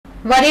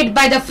Worried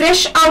by the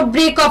fresh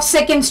outbreak of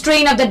second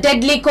strain of the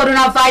deadly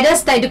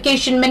coronavirus, the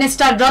Education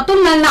Minister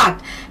Ratul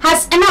Nath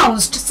has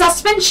announced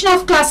suspension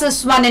of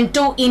classes 1 and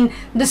 2 in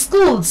the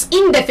schools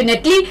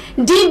indefinitely,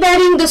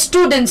 debarring the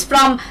students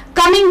from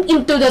coming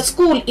into the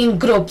school in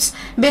groups.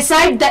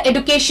 Besides, the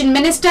Education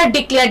Minister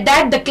declared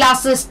that the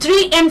classes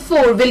 3 and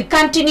 4 will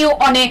continue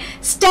on a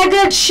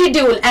staggered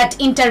schedule at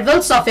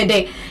intervals of a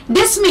day.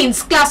 This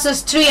means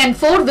classes 3 and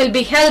 4 will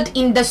be held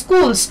in the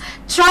schools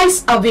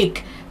thrice a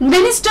week.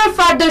 Minister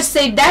further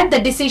said that the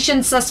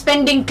decision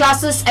suspending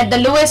classes at the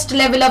lowest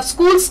level of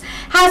schools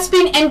has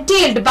been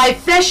entailed by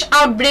fresh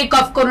outbreak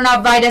of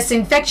coronavirus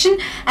infection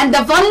and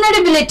the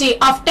vulnerability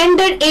of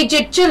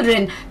tender-aged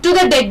children to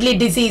the deadly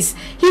disease.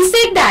 He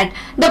said that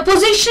the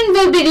position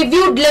will be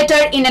reviewed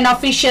later in an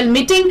official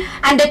meeting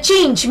and a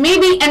change may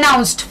be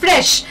announced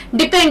fresh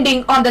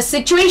depending on the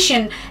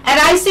situation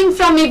arising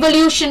from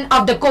evolution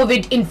of the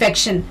COVID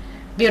infection.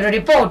 Bureau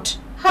Report,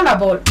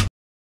 Hallabol.